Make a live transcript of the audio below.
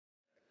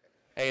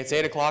Hey, it's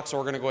 8 o'clock, so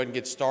we're going to go ahead and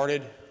get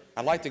started.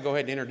 I'd like to go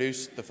ahead and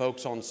introduce the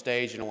folks on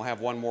stage, and we'll have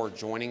one more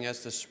joining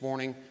us this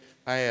morning.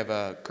 I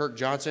have Kirk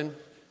Johnson.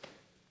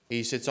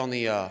 He sits on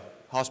the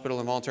Hospital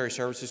and Voluntary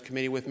Services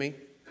Committee with me.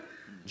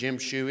 Jim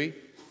Shuey,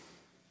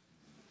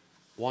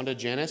 Wanda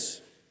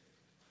Jenis,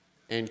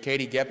 and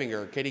Katie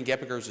Geppinger. Katie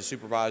Geppinger is the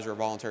supervisor of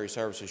voluntary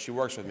services. She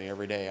works with me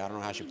every day. I don't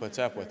know how she puts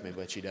up with me,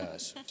 but she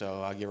does.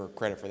 So I'll give her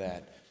credit for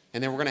that.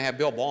 And then we're going to have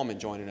Bill Ballman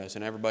joining us,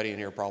 and everybody in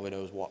here probably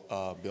knows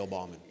Bill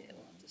Ballman.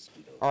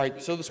 All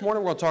right, so this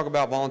morning we're going to talk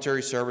about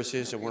voluntary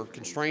services, and we're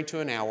constrained to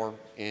an hour.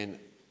 And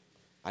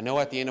I know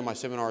at the end of my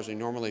seminars, we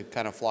normally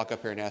kind of flock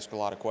up here and ask a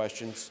lot of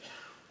questions.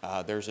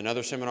 There's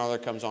another seminar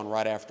that comes on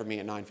right after me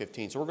at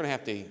 9:15, so we're going to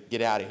have to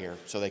get out of here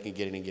so they can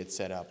get in and get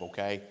set up,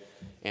 okay?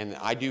 And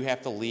I do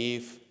have to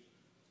leave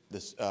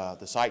this,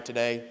 the site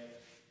today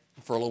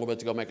for a little bit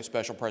to go make a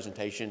special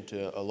presentation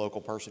to a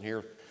local person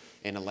here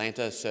in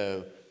Atlanta.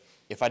 So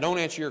if I don't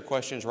answer your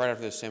questions right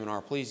after this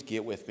seminar, please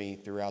get with me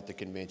throughout the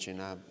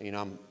convention.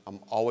 I'm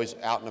always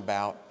out and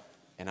about,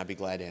 and I'd be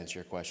glad to answer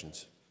your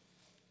questions.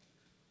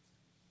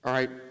 All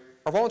right,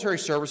 our voluntary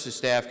services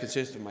staff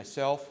consists of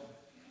myself,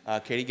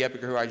 Katie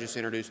Geppinger, who I just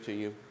introduced to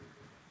you,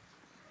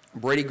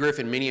 Brady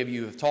Griffin, many of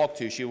you have talked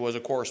to. She was a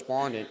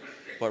correspondent,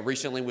 but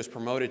recently was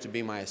promoted to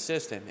be my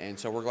assistant, and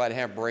so we're glad to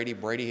have Brady.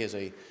 Brady is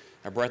a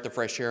breath of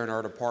fresh air in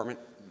our department.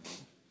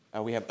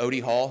 We have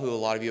Odie Hall, who a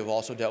lot of you have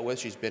also dealt with.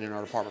 She's been in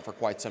our department for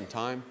quite some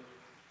time.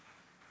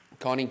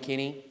 Connie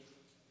Kinney,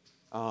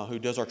 who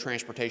does our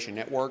transportation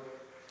network.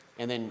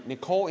 And then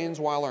Nicole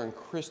Ensweiler and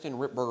Kristen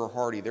Ripberger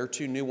Hardy. They're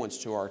two new ones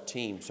to our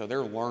team, so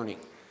they're learning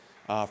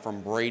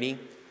from Brady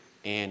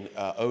and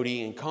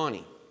Odie and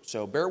Connie.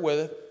 So bear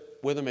with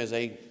them as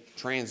they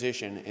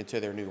transition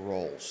into their new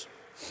roles.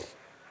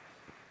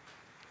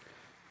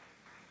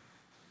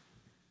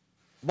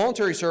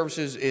 Voluntary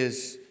services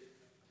is,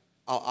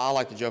 I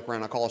like to joke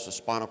around, I call us the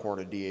spinal cord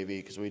of DAV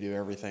because we do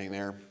everything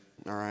there,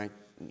 all right?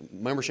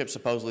 Membership's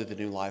supposedly the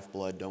new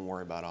lifeblood, don't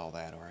worry about all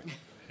that, all right?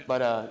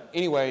 But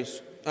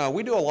anyways,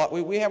 we do a lot,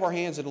 we have our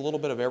hands in a little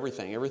bit of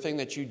everything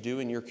that you do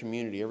in your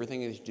community,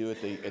 everything that you do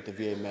at the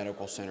VA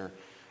Medical Center.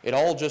 It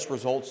all just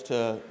results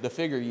to the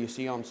figure you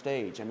see on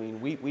stage. I mean,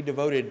 we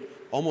devoted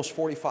almost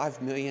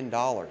 $45 million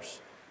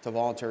to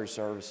voluntary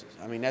services.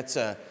 I mean, that's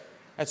a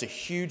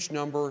huge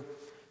number,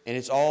 and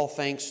it's all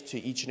thanks to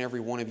each and every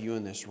one of you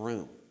in this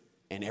room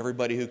and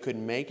everybody who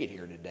couldn't make it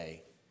here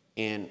today.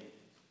 And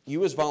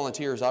you as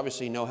volunteers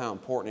obviously know how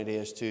important it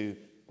is to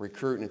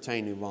recruit and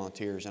attain new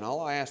volunteers. And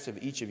all I ask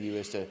of each of you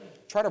is to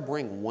try to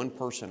bring one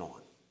person on.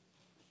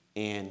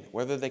 And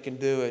whether they can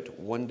do it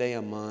one day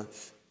a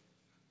month,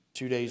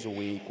 2 days a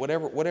week,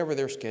 whatever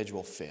their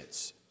schedule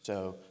fits.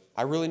 So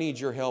I really need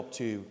your help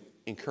to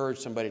encourage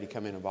somebody to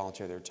come in and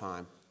volunteer their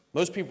time.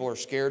 Most people are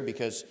scared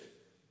because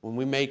when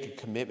we make a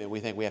commitment,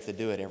 we think we have to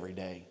do it every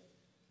day.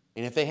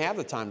 And if they have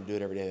the time to do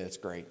it every day, that's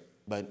great.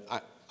 But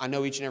I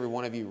know each and every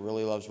one of you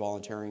really loves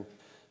volunteering.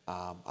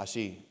 I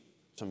see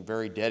some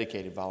very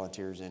dedicated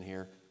volunteers in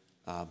here,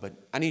 but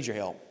I need your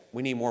help.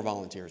 We need more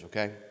volunteers,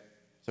 okay?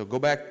 So go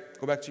back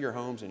to your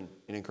homes and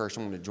encourage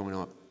someone to join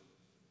up.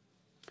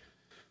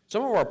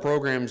 Some of our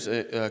programs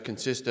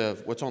consist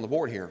of what's on the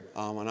board here,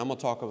 and I'm going to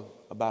talk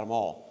about them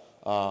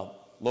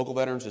all. Local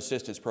Veterans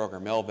Assistance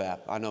Program, LVAP.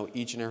 I know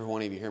each and every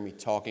one of you hear me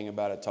talking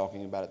about it.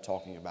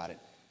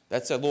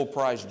 That's that little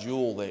prized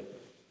jewel that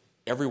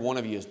every one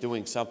of you is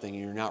doing something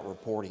and you're not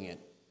reporting it.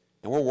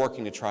 And we're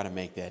working to try to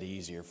make that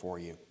easier for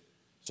you.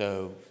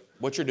 So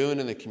what you're doing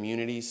in the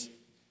communities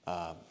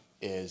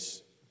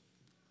is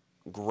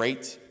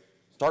great.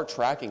 Start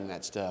tracking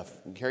that stuff.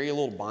 Carry a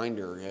little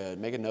binder.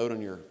 Make a note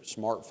on your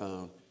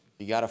smartphone.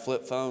 You got a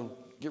flip phone?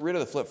 Get rid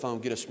of the flip phone.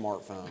 Get a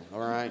smartphone.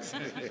 All right?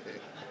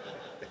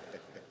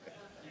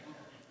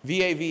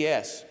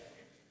 VAVS.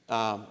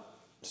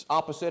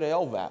 Opposite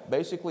of LVAP.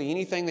 Basically,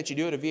 anything that you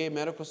do at a VA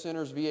medical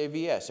center is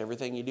VAVS.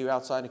 Everything you do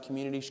outside the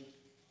community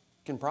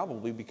can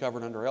probably be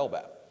covered under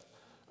LVAP.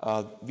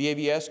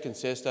 VAVS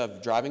consists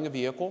of driving a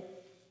vehicle,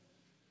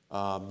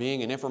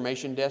 being an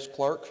information desk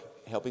clerk,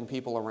 helping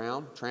people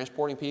around,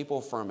 transporting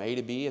people from A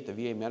to B at the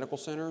VA medical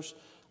centers,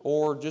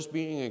 or just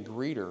being a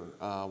greeter,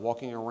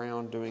 walking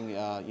around doing,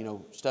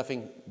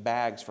 stuffing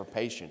bags for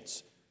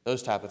patients.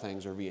 Those type of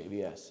things are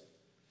VAVS.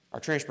 Our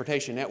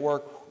transportation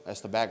network,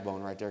 that's the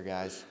backbone right there,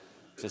 guys.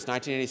 Since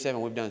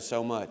 1987, we've done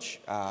so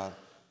much.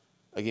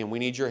 Again, we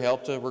need your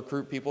help to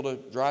recruit people to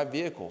drive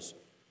vehicles.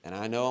 And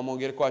I know I'm going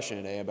to get a question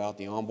today about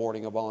the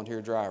onboarding of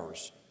volunteer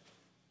drivers.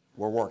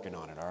 We're working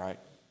on it, all right?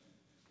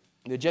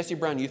 The Jesse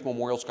Brown Youth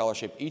Memorial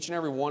Scholarship, each and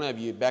every one of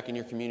you back in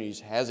your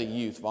communities has a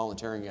youth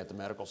volunteering at the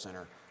medical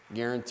center.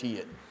 Guarantee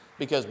it.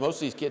 Because most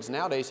of these kids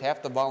nowadays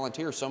have to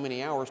volunteer so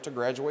many hours to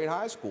graduate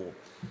high school.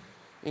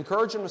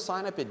 Encourage them to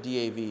sign up at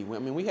DAV. I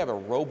mean, we have a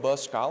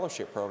robust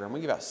scholarship program.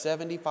 We give out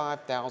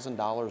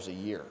 $75,000 a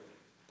year.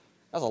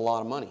 That's a lot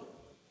of money.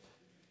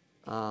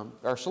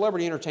 Our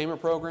celebrity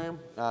entertainment program,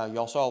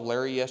 y'all saw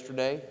Larry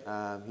yesterday.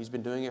 He's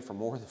been doing it for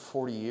more than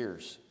 40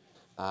 years.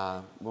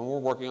 When we're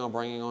working on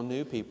bringing on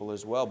new people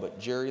as well, but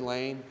Jerry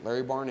Lane,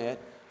 Larry Barnett,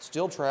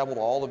 still travel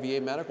to all the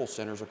VA medical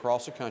centers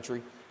across the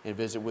country and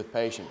visit with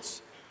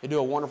patients. They do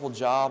a wonderful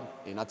job,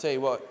 and I tell you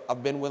what,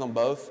 I've been with them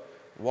both.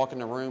 Walk in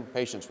the room,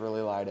 patients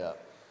really light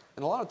up.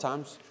 And a lot of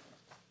times,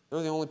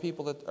 they're the only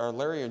people that, or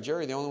Larry and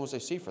Jerry, the only ones they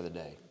see for the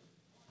day.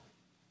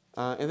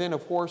 And then,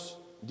 of course,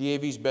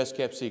 DAV's best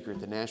kept secret,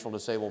 the National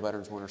Disabled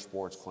Veterans Winter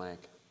Sports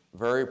Clinic.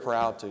 Very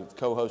proud to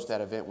co-host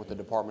that event with the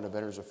Department of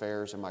Veterans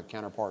Affairs and my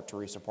counterpart,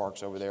 Teresa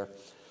Parks, over there.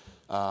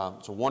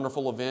 It's a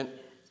wonderful event.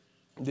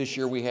 This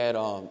year we had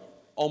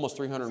almost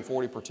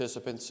 340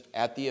 participants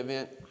at the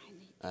event.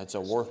 It's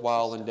a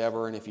worthwhile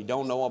endeavor, and if you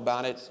don't know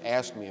about it,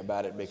 ask me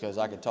about it, because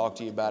I could talk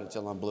to you about it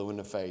till I'm blue in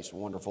the face.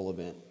 Wonderful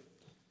event.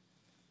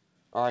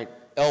 All right,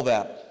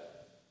 LVAP.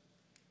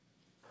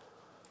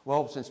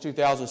 Well, since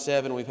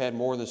 2007, we've had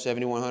more than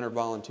 7,100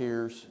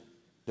 volunteers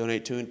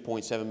donate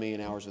 2.7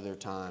 million hours of their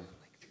time.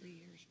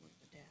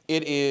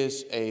 It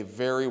is a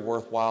very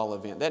worthwhile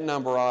event. That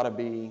number ought to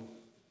be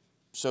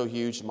so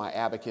huge, my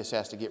abacus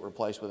has to get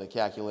replaced with a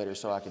calculator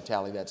so I can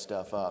tally that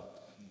stuff up.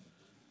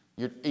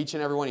 Each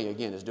and every one of you,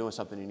 again, is doing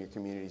something in your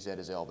communities that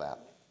is LVAP.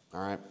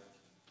 All right?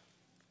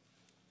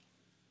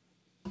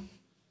 A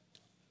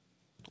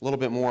little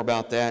bit more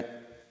about that.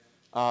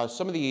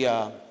 Some of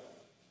the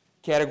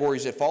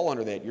categories that fall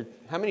under that.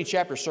 How many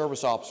chapter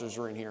service officers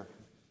are in here?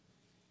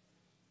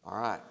 All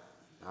right.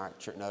 All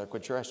right. Another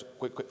quick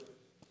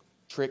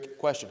trick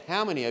question.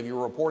 How many of you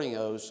are reporting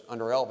those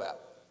under LVAP?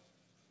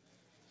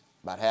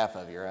 About half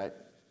of you, right?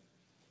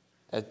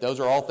 Those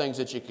are all things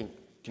that you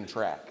can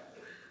track.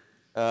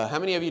 How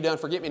many of you done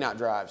forget-me-not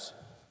drives?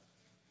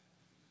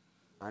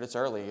 All right, it's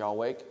early. Y'all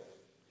awake?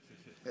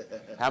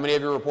 How many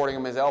of you are reporting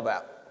them as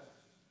LVAP?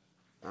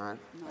 All right.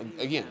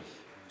 Again,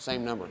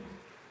 same number.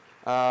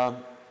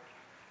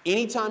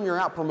 Anytime you're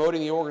out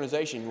promoting the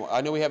organization,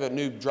 I know we have a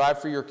new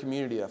Drive for Your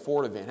Community, a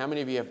Ford event. How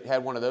many of you have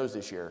had one of those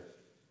this year?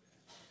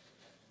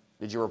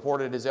 Did you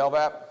report it as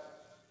LVAP?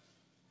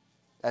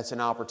 That's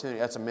an opportunity.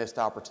 That's a missed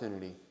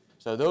opportunity.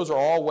 So those are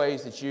all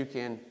ways that you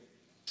can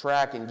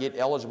track and get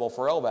eligible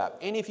for LVAP.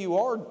 And if you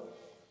are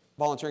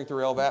volunteering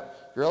through LVAP,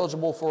 you're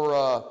eligible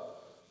for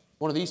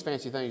one of these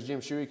fancy things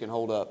Jim Shuey can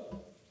hold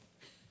up.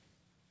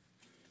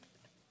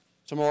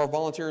 Some of our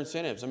volunteer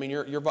incentives. I mean,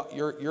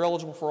 you're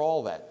eligible for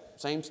all that.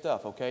 Same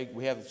stuff, okay?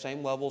 We have the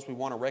same levels. We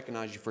want to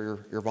recognize you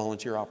for your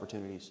volunteer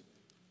opportunities.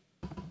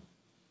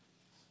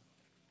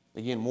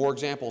 Again, more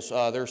examples.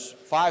 There's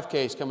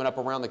 5Ks coming up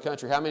around the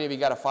country. How many of you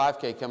got a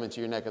 5K coming to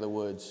your neck of the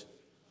woods?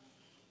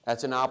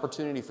 That's an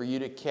opportunity for you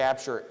to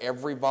capture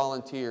every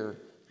volunteer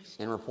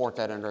and report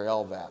that under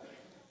LVAP.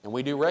 And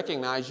we do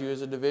recognize you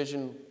as a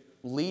division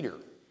leader.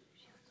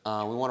 We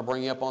want to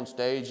bring you up on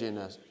stage. And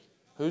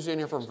who's in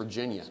here from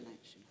Virginia?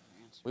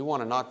 We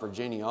want to knock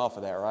Virginia off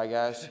of that, right,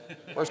 guys?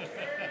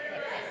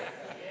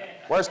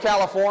 Where's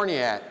California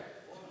at?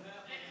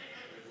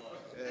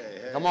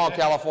 Come on,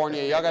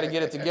 California. Y'all got to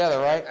get it together,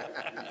 right?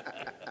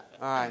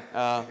 All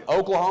right.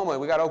 Oklahoma.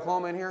 We got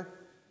Oklahoma in here?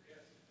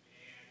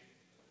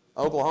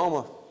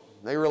 Oklahoma.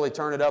 They really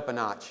turned it up a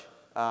notch.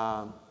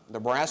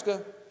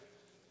 Nebraska.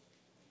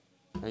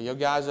 You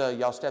guys,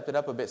 y'all stepped it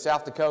up a bit.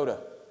 South Dakota.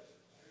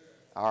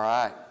 All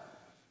right.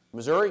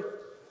 Missouri.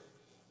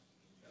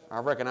 I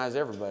recognize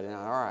everybody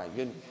now. All right.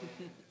 Good.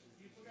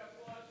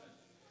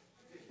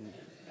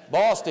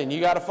 Boston.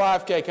 You got a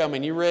 5K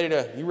coming. You ready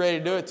to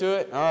do it to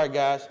it? All right,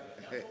 guys.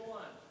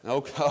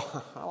 Okay.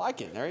 I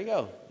like it. There you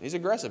go. He's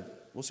aggressive.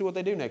 We'll see what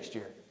they do next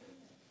year.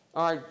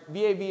 All right.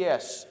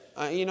 VAVS.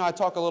 You know, I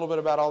talked a little bit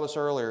about all this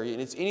earlier.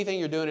 It's anything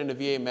you're doing in the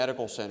VA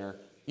Medical Center.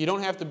 You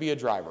don't have to be a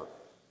driver.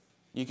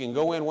 You can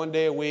go in one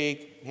day a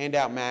week, hand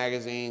out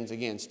magazines,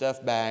 again,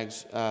 stuff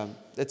bags.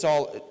 It's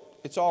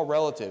all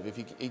relative. If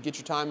you get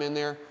your time in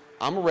there,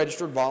 I'm a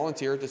registered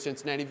volunteer at the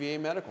Cincinnati VA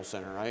Medical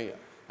Center.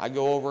 I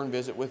go over and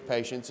visit with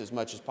patients as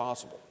much as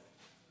possible.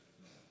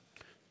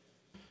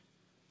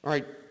 All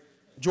right,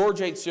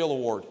 George H. Seal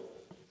Award.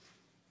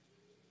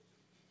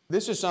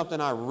 This is something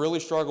I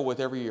really struggle with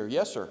every year.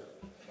 Yes, sir.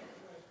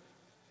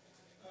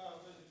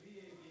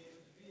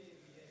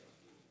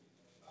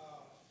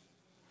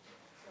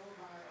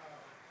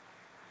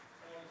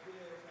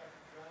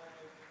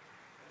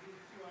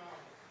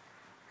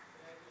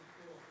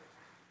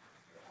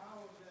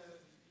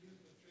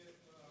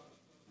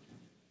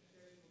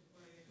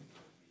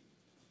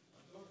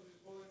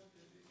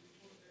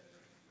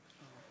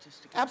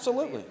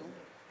 Absolutely.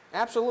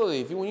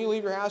 Absolutely. When you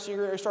leave your house and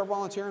you're ready to start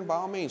volunteering, by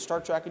all means,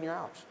 start tracking your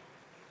hours.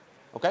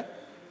 Okay?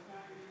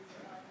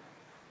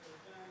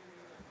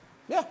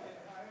 Yeah.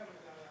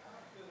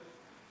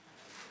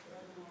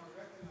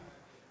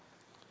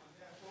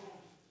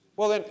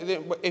 Well,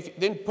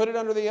 then put it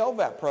under the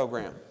LVAP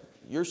program.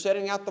 You're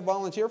setting out the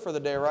volunteer for the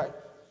day, right?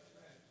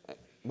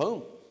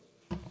 Boom.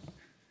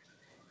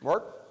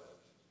 Work?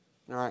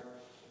 All right.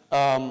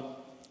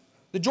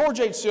 The George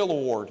H. Seal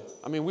Award.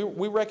 I mean,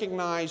 we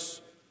recognize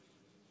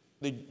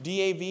the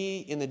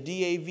DAV and the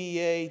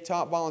DAVA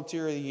Top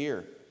Volunteer of the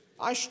Year.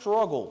 I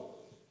struggle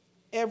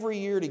every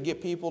year to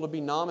get people to be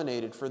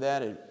nominated for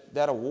that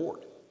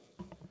award.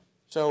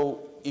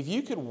 So if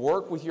you could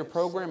work with your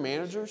program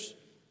managers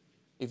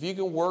If you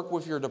can work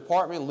with your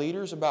department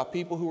leaders about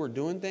people who are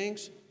doing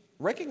things,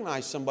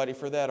 recognize somebody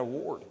for that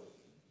award.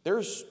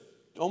 There's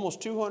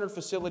almost 200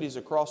 facilities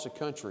across the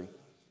country.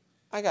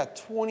 I got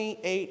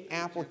 28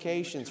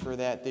 applications for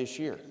that this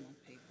year.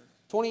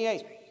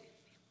 28.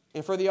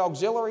 And for the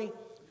auxiliary,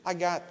 I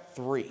got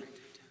 3.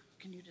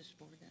 Can you just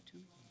forward that to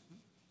me?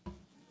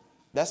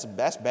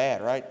 That's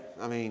bad, right?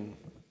 I mean,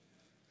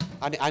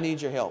 I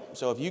need your help.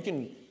 So if you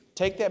can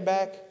take that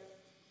back,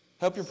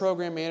 help your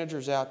program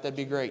managers out, that'd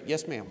be great.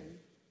 Yes, ma'am.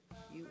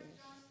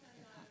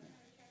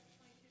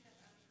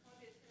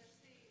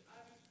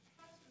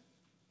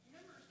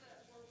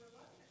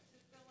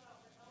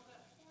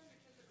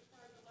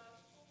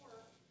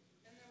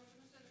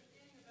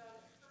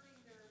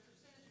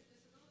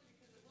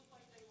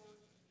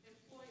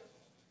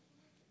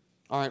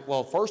 All right,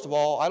 well, first of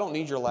all, I don't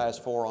need your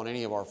last 4 on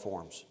any of our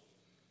forms.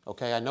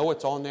 Okay, I know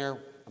it's on there.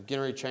 I'm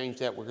getting ready to change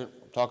that. We're going to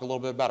talk a little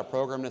bit about a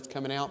program that's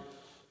coming out,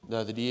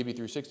 the DAV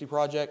 360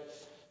 project.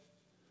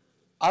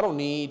 I don't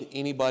need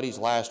anybody's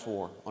last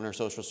 4 on their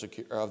social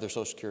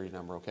security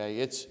number,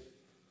 okay?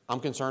 I'm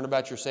concerned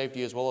about your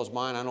safety as well as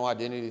mine. I know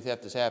identity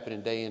theft is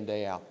happening day in,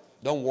 day out.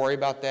 Don't worry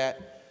about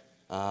that.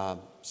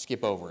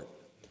 Skip over it.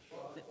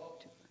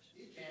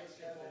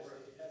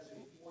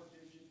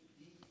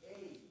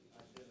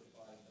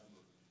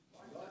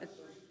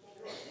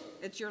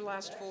 It's your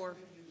last 4.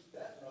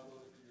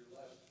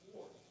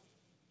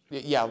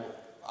 Yeah,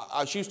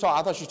 I thought she was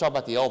talking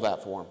about the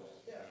LVAP form.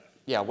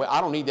 Yeah, well,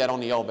 I don't need that on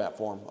the LVAP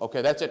form.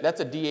 Okay, that's a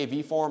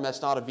DAV form.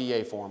 That's not a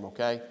VA form.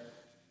 Okay.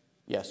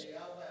 Yes. The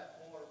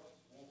LVAP form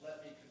won't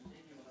let me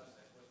continue unless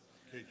I put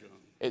something. Okay, John.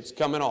 It's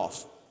coming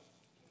off.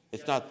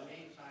 It's not. In the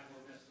meantime,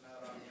 we're missing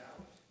out on the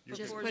hours.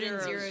 Just put in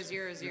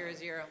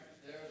 0000.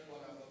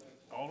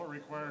 All it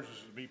requires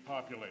is to be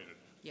populated.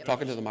 Yep.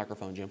 Talking to the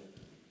microphone, Jim.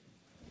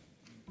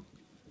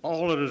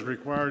 All that is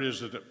required is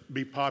that it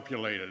be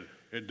populated.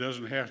 It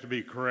doesn't have to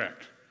be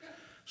correct.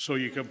 So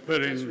you can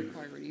put in,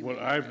 what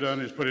I've done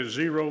is put in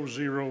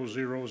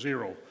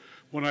 0000.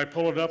 When I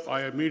pull it up,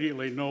 I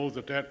immediately know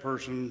that that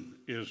person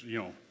is,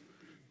 How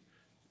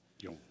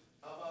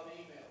about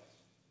emails?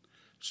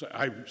 So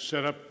I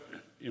set up,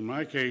 in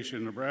my case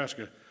in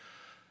Nebraska,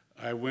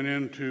 I went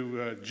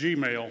into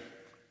Gmail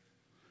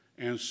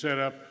and set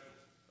up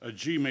a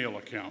Gmail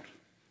account.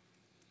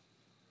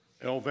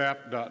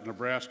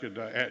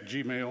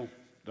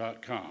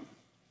 lvap.nebraska@gmail.com.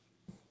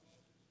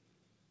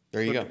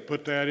 There you go.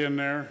 Put that in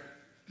there.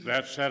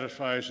 That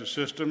satisfies the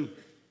system.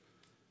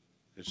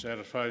 It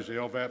satisfies the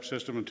LVAP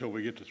system until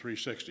we get to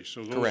 360.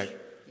 So those, Correct.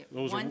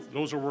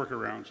 those are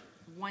workarounds.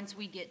 Once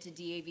we get to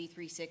DAV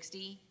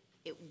 360,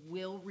 it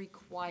will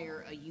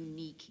require a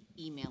unique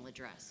email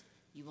address.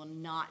 You will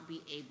not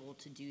be able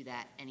to do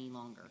that any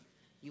longer.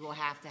 You will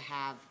have to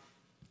have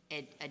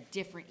a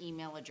different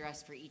email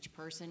address for each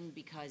person,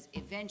 because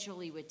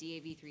eventually with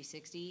DAV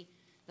 360,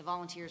 the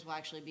volunteers will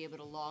actually be able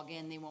to log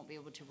in. They won't be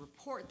able to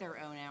report their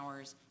own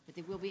hours, but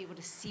they will be able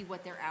to see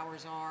what their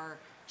hours are,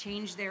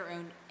 change their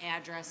own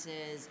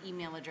addresses,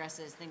 email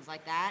addresses, things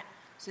like that.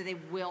 So they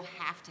will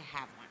have to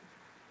have one.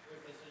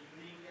 If it's a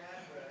unique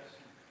address,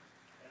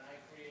 and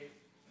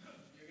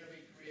you're going to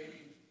be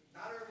creating,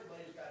 not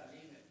everybody's got an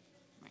email.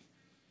 Right.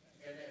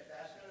 And if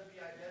that's going to be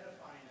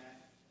identifying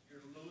that,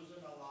 you're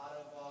losing a lot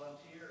of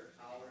volunteer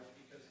hours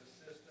because the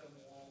system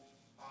won't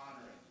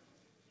honor it.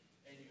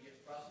 And you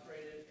get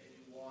frustrated and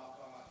you walk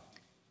on.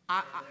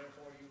 And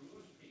therefore you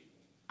lose people.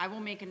 I will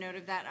make a note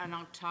of that, and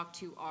I'll talk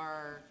to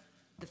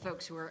the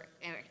folks who are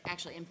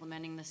actually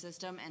implementing the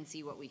system and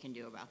see what we can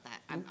do about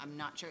that. I'm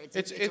not sure.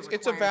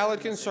 It's a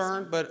valid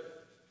concern,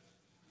 but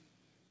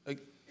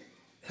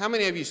how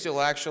many of you still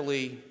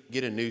actually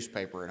get a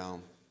newspaper at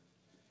home?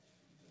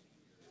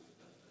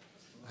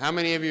 How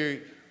many of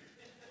you?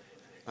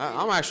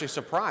 I'm actually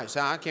surprised.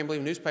 I can't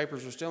believe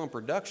newspapers are still in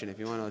production, if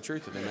you want to know the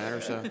truth of the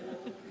matter. So,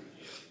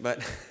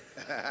 but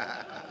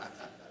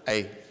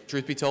hey,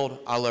 truth be told,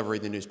 I love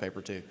reading the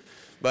newspaper too.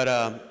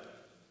 But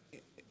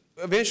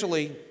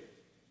eventually,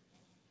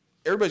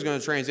 everybody's going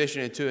to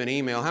transition into an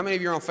email. How many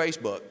of you are on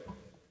Facebook?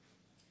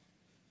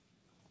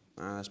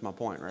 That's my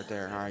point right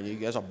there. All right,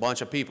 there's a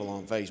bunch of people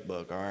on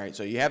Facebook. All right,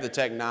 so you have the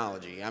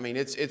technology. I mean,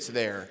 it's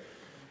there,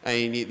 and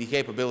you need the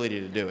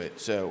capability to do it.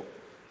 So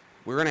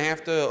we're going to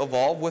have to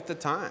evolve with the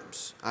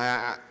times.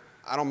 I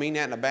don't mean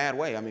that in a bad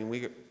way. I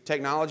mean,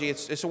 technology.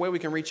 It's a way we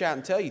can reach out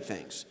and tell you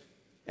things.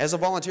 As a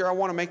volunteer, I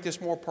want to make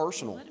this more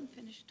personal. Let him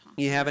finish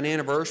talking. You have an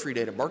anniversary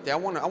date, a birthday. I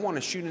want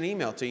to shoot an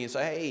email to you and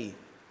say, hey,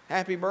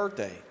 happy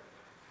birthday.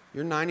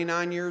 You're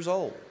 99 years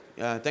old.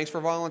 Thanks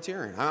for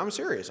volunteering. I'm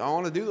serious. I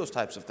want to do those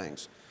types of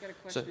things. Got a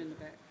question in the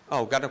back.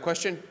 Oh, got a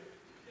question?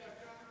 Yeah,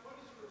 what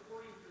is the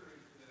reporting period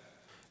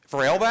for that?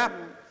 For LVAP?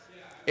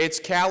 Yeah. It's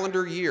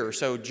calendar year,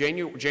 so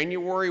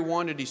January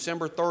 1 to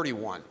December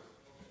 31.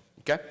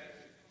 Okay?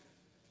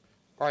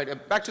 All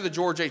right, back to the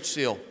George H.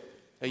 Seal.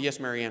 Yes,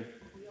 Marianne. The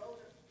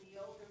older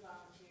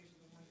volunteers are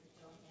the ones that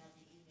don't have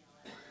the email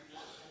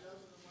address, and those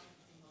are the ones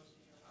that do most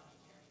of your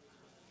volunteering.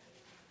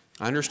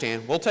 I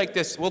understand.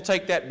 We'll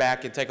take that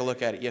back and take a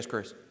look at it. Yes,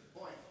 Chris.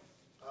 Point.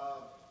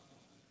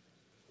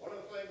 One of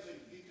the things that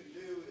you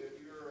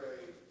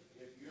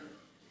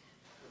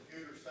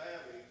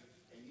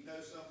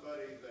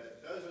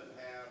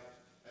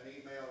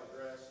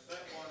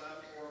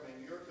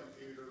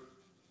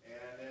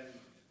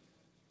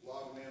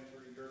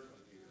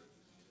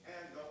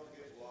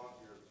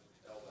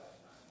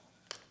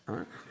All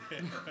right. You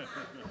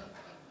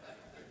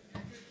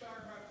just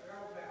talk about the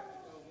LVAP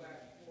in those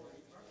last 40.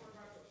 What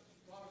about the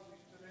laws we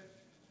submit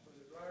for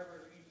the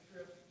driver of each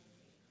trip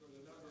for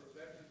the number of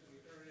veterans we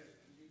turn in?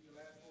 You need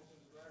the last four from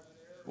the driver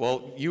there?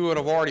 Well, you would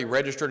have already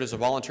registered as a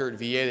volunteer at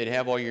VA. They'd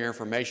have all your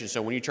information.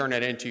 So when you turn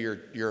that into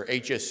your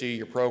HSC,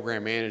 your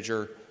program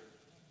manager,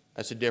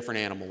 that's a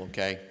different animal,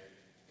 okay?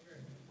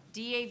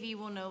 DAV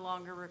will no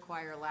longer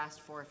require last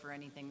four for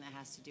anything that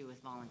has to do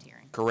with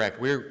volunteering. Correct.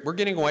 We're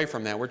getting away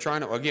from that. We're trying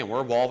to, again,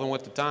 we're evolving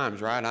with the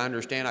times, right? I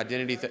understand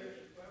identity.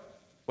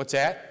 What's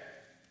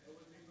that?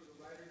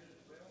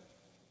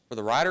 For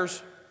the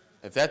riders?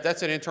 If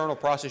that's an internal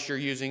process you're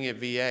using at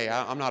VA,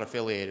 I'm not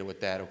affiliated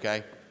with that,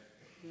 okay?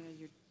 Yeah,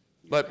 your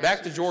But back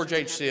to passengers George should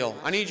H. have Seal.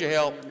 the I need last your four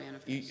help. on their manifest.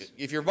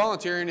 If you're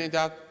volunteering,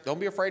 don't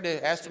be afraid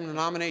to ask them to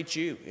nominate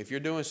you. If you're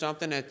doing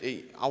something that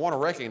I want to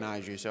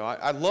recognize you. So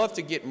I'd love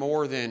to get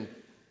more than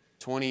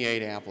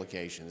 28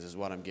 applications is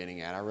what I'm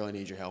getting at. I really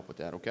need your help with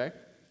that, okay?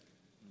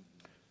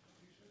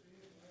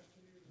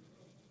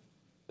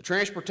 The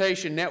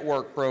Transportation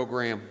Network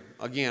Program.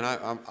 Again,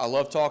 I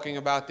love talking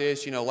about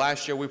this. You know,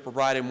 last year we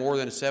provided more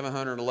than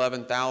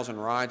 711,000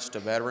 rides to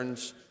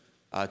veterans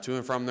to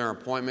and from their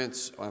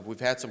appointments. We've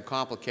had some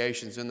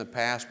complications in the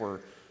past where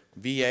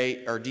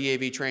VA or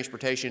DAV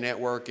Transportation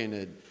Network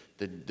and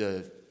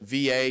the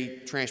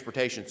VA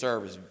Transportation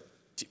Service,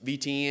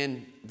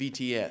 VTN,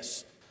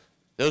 VTS.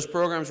 Those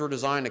programs were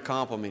designed to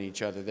complement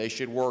each other. They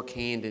should work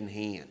hand in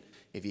hand.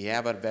 If you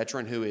have a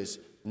veteran who is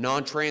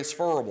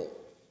non-transferable,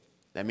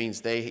 that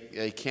means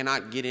they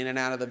cannot get in and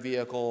out of the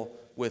vehicle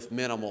with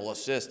minimal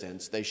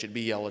assistance. They should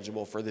be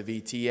eligible for the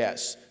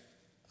VTS.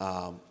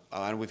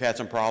 And we've had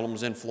some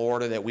problems in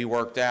Florida that we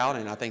worked out,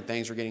 and I think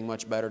things are getting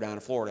much better down in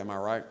Florida. Am I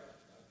right?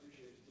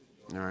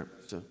 All right.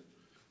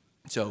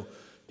 So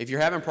if you're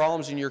having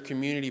problems in your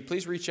community,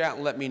 please reach out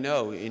and let me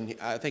know. And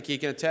I think he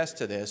can attest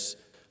to this.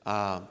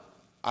 I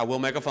will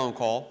make a phone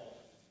call,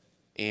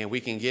 and we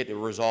can get it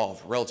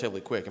resolved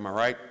relatively quick. Am I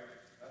right?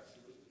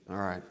 Absolutely. All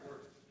right.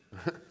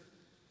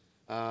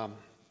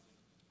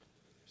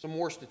 Some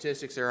more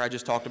statistics there. I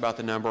just talked about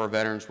the number of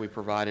veterans we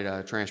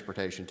provided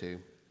transportation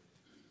to.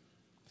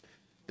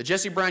 The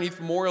Jesse Brown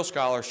Youth Memorial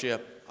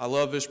Scholarship. I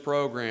love this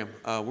program.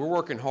 We're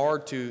working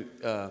hard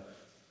to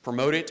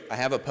promote it. I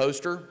have a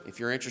poster. If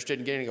you're interested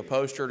in getting a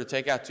poster to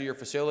take out to your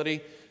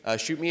facility,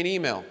 shoot me an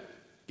email.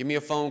 Give me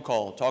a phone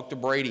call. Talk to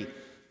Brady.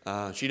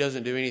 She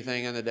doesn't do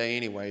anything on the day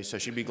anyway, so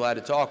she'd be glad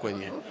to talk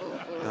with you.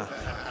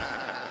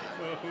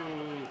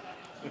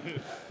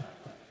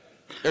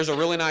 There's a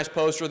really nice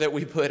poster that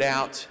we put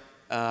out.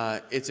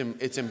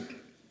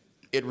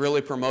 It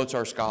really promotes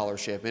our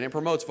scholarship, and it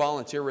promotes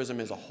volunteerism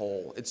as a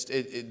whole.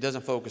 It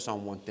doesn't focus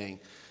on one thing.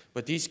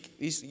 But these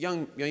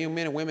young men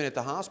and women at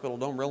the hospital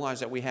don't realize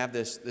that we have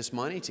this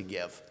money to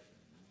give.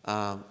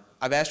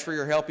 I've asked for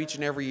your help each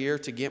and every year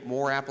to get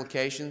more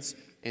applications,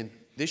 and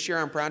this year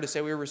I'm proud to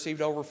say we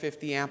received over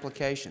 50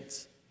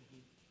 applications.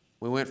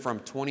 We went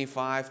from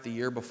 25 the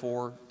year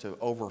before to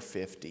over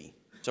 50.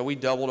 So we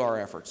doubled our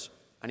efforts.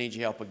 I need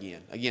your help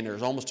again. Again,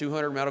 there's almost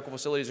 200 medical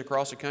facilities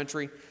across the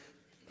country,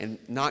 and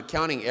not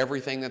counting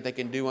everything that they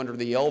can do under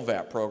the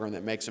LVAP program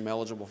that makes them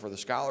eligible for the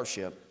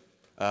scholarship.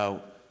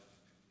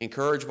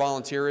 Encourage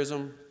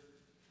volunteerism.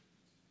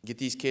 Get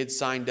these kids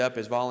signed up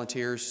as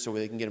volunteers so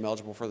they can get them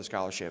eligible for the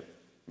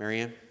scholarship.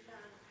 Mary Ann?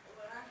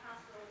 What our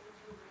hospital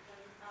will do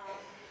is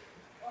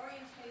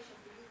orientation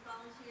for youth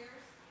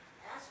volunteers.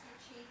 Ask your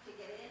chief to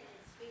get in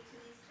and speak to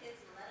these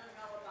kids and let them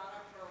know about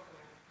our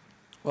program.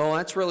 Well,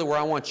 that's really where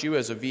I want you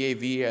as a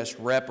VA/VS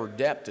rep or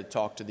DEP to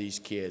talk to these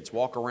kids.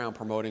 Walk around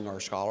promoting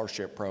our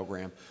scholarship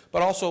program.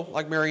 But also,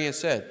 like Mary Ann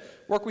said,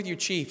 work with your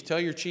chief.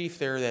 Tell your chief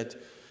there that,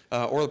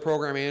 or the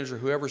program manager,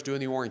 whoever's doing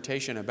the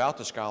orientation about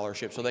the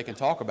scholarship so they can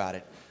talk about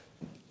it.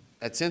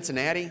 At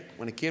Cincinnati,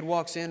 when a kid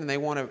walks in and they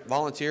want to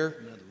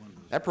volunteer,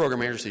 that program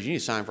manager says, you need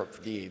to sign up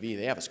for DAV.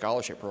 They have a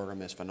scholarship program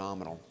that's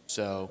phenomenal.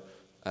 So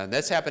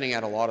that's happening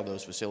at a lot of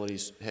those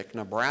facilities. Heck,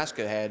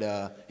 Nebraska had,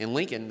 in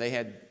Lincoln, they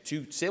had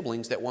 2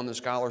 siblings that won the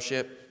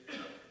scholarship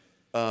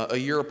a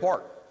year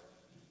apart.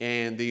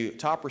 And the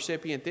top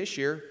recipient this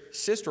year,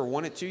 sister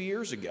won it 2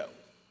 years ago.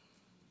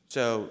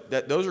 So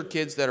those are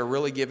kids that are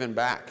really giving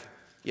back.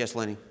 Yes,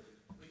 Lenny?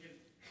 We can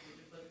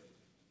put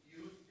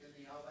youth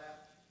in the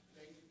LVAP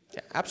thing? Yeah,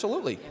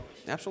 absolutely.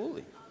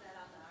 Absolutely.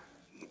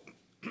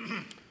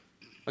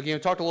 Again, we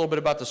talked a little bit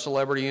about the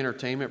celebrity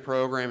entertainment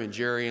program and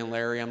Jerry and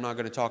Larry. I'm not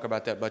going to talk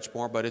about that much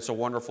more, but it's a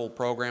wonderful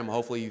program.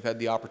 Hopefully you've had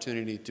the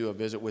opportunity to do a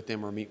visit with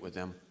them or meet with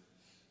them.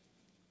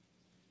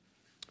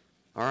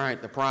 All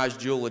right, the prize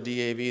jewel of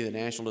DAV, the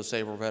National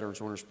Disabled Veterans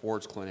Winter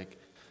Sports Clinic.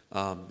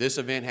 This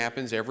event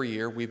happens every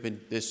year.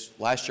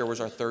 Last year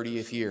was our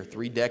 30th year,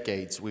 3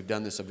 decades we've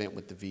done this event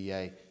with the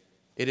VA.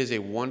 It is a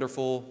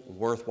wonderful,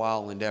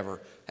 worthwhile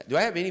endeavor. Do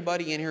I have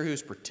anybody in here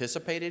who's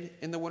participated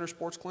in the Winter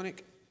Sports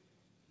Clinic?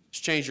 It's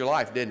changed your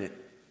life, didn't it?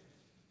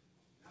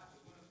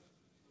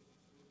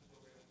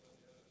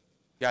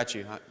 Got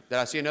you. Did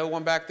I see another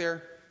one back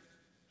there?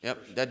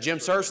 Yep. That Jim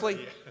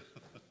Sursley?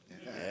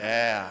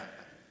 Yeah.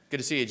 Good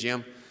to see you,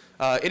 Jim.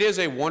 It is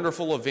a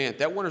wonderful event.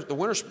 The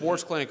Winter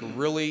Sports Clinic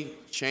really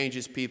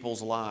changes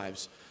people's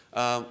lives.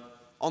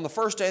 On the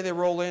first day they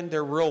roll in,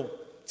 they're real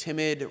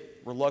timid,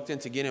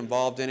 reluctant to get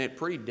involved in it,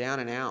 pretty down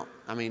and out.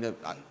 I mean,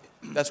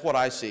 that's what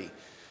I see.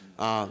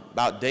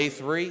 About day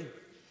 3,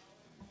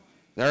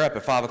 they're up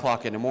at 5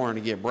 o'clock in the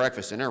morning to get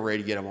breakfast, and they're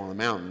ready to get them on the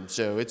mountain.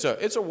 So it's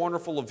a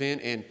wonderful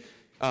event, and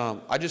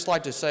I just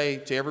like to say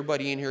to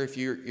everybody in here, if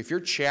your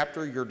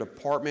chapter, your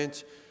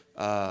department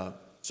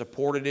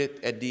supported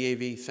it at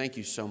DAV, thank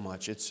you so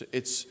much.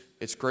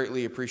 It's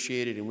greatly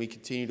appreciated, and we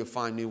continue to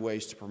find new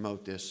ways to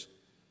promote this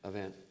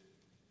event.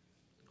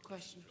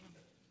 Question, John?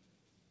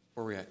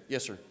 Where are we at?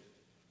 Yes, sir.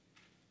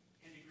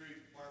 Andy Green,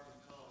 Department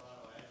of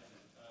Colorado Adjunct,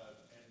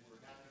 and we're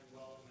happy to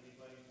welcome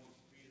anybody who wants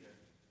to be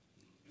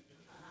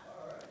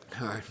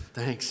there. All right,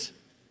 thanks.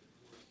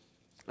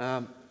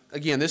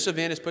 Again, this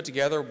event is put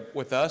together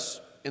with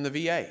us in the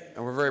VA,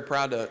 and we're very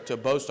proud to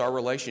boast our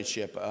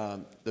relationship.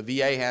 The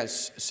VA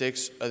has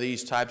 6 of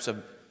these types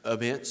of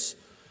events.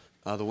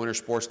 The Winter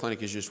Sports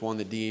Clinic is just one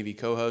that DAV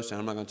co-hosts, and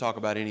I'm not going to talk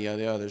about any of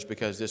the others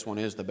because this one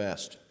is the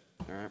best.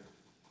 All right.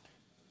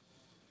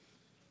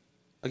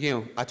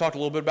 Again, I talked a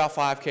little bit about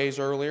 5Ks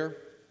earlier.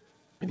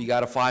 If you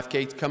got a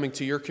 5K coming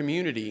to your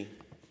community,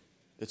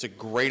 it's a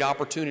great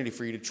opportunity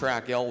for you to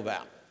track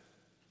LVAP.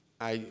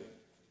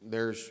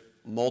 There's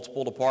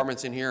multiple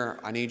departments in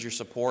here. I need your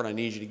support. I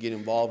need you to get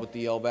involved with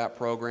the LVAP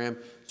program,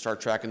 start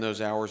tracking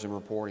those hours and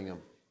reporting them.